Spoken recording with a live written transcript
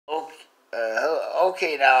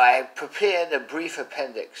Okay, now I prepared a brief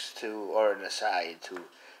appendix or an aside to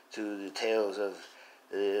the tales of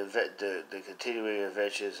the continuing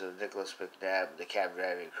adventures of Nicholas McNabb, the cab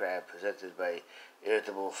driving crab, presented by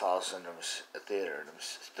Irritable Foul Syndrome's Theater. And I'm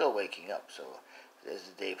still waking up, so as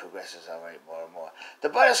the day progresses, I'll write more and more. The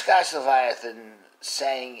Butterscotch Leviathan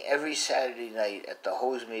sang every Saturday night at the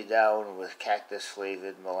Hose Me Down with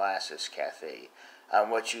Cactus-Flavored Molasses Cafe on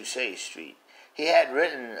What You Say Street. He had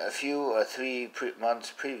written a few or 3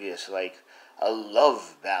 months previous, like a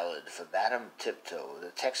love ballad for Madame Tiptoe,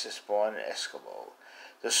 the Texas-born Eskimo.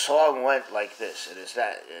 The song went like this, and it's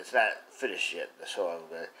not finished yet, the song,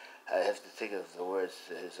 but I have to think of the words.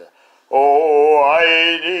 It's oh,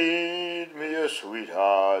 I need me a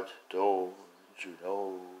sweetheart, don't you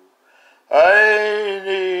know? I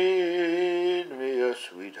need me a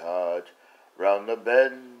sweetheart, round the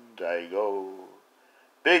bend I go.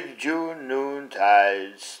 Big June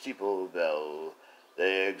noontide steeple bell,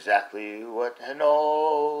 they exactly what and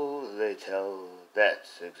all they tell.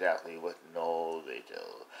 That's exactly what and all they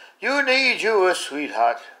tell. You need you a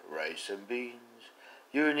sweetheart, rice and beans.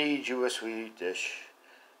 You need you a sweet dish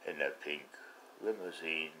in a pink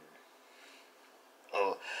limousine.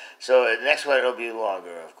 Oh, so the next one will be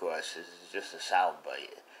longer, of course. This is just a sound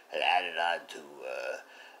bite and added on to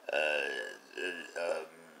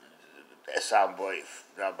a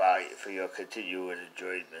soundbite for your continued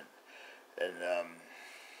enjoyment, and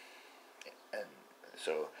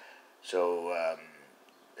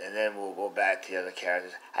and then we'll go back to the other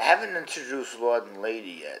characters. I haven't introduced Lord and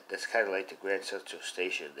Lady yet. That's kind of like the Grand Central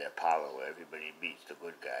Station, their parlor where everybody meets the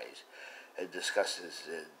good guys and discusses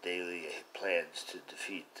their daily plans to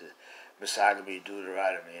defeat the Misogamy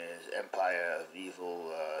Deuteronomy and his empire of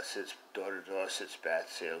evil door-to-door sits-bath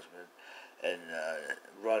salesmen, and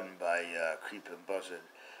run by Creep and Buzzard.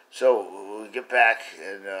 So we'll get back,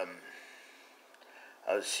 and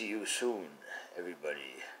I'll see you soon,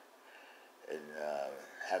 everybody, and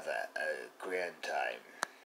have a grand time.